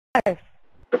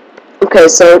Okay,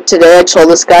 so today I trolled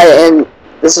this guy, and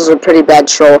this is a pretty bad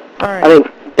troll. Alright. I mean,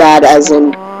 bad as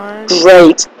in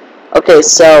great. Okay,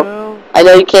 so I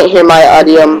know you can't hear my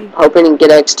audio. I'm hoping to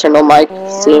get an external mic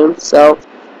soon. So,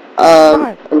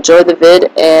 enjoy the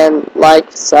vid and like,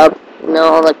 sub,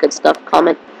 all that good stuff.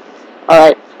 Comment.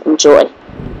 Alright, enjoy.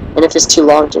 And if it's too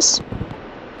long, just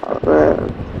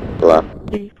below.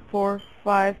 3, 4,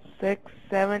 5, 6,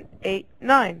 7, 8,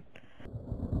 9.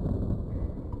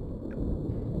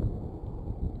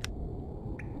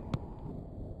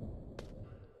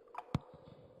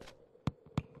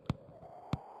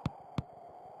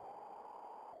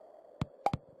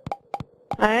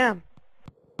 I am.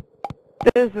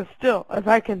 This is still, if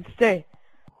I can stay.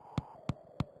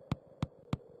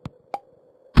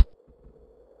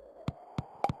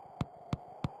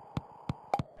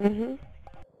 Mm-hmm.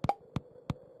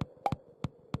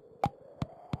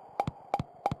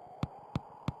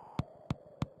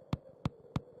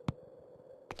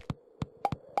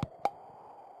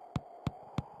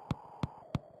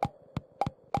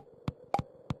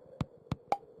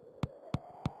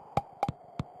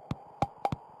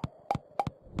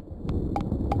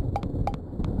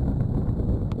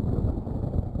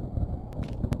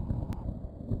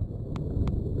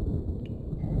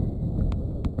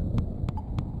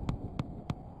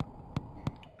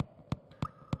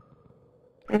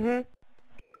 Mm-hmm.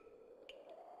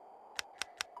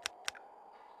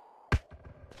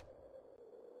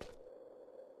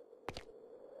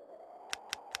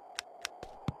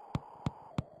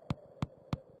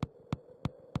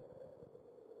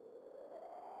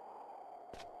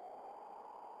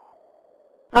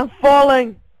 I'm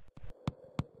falling!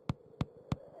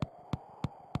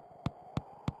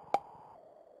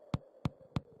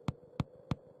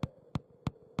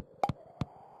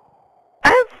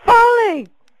 I'm falling!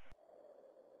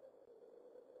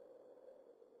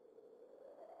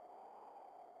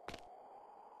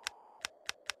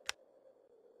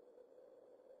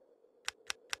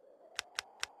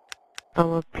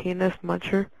 I'm a penis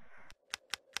muncher.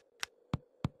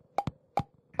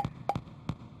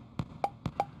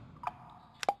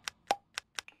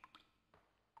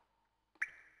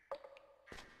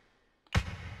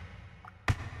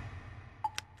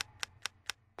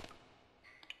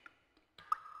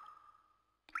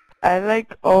 I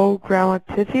like old grandma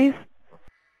titties.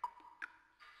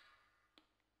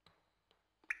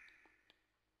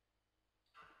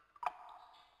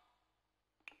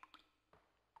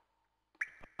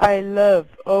 I love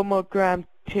omogram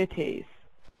titties.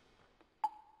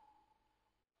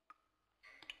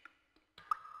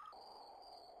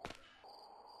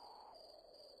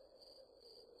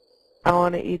 I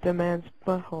want to eat the man's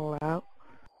butthole out.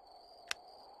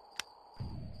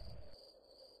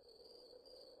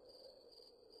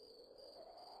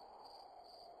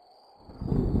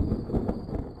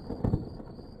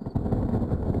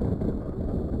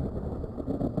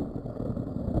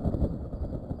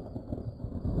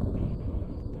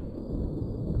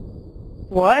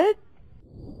 What?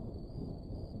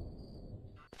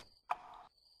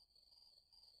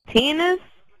 Tinas?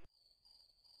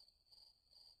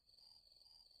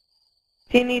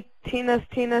 Tinas.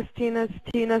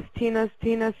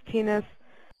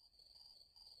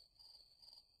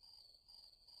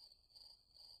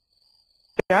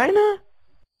 Vagina?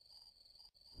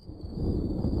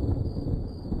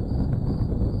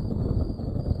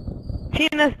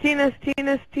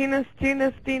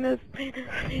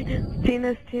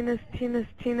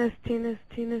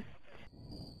 Tinas.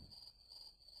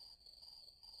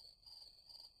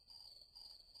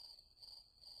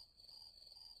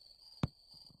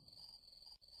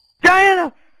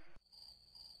 Diana!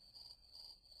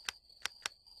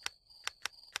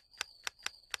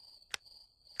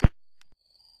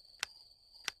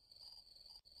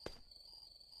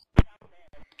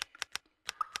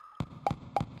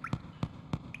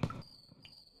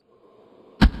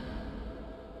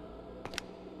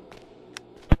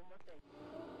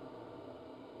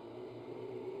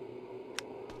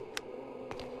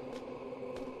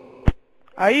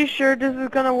 Are you sure this is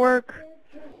gonna work?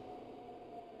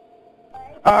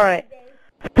 Alright.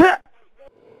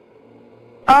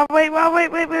 Oh, wait.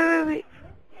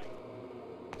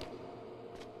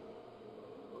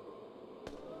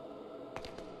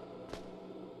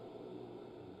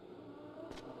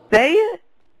 Say it?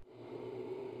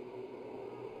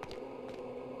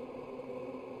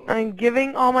 I'm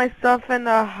giving all my stuff in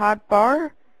the hot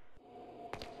bar?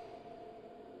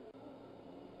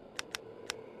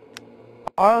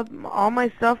 All my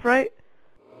stuff, right?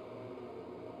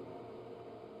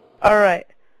 Alright.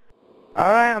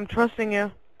 Alright, I'm trusting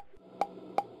you.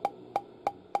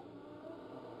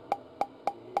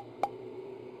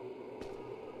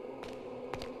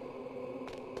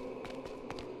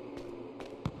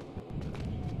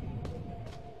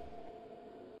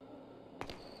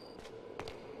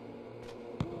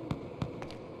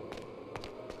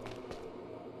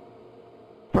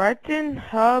 Brighton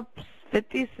Hubs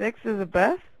 56 is the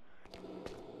best?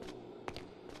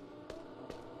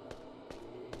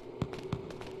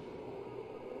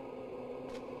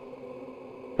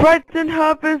 Brighton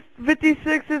Hubs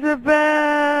 56 is the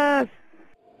best!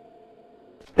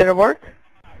 Did it work?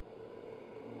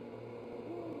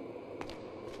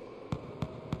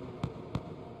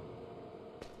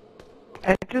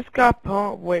 I just got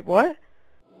wait, what?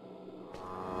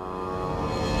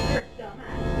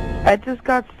 I just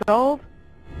got sold?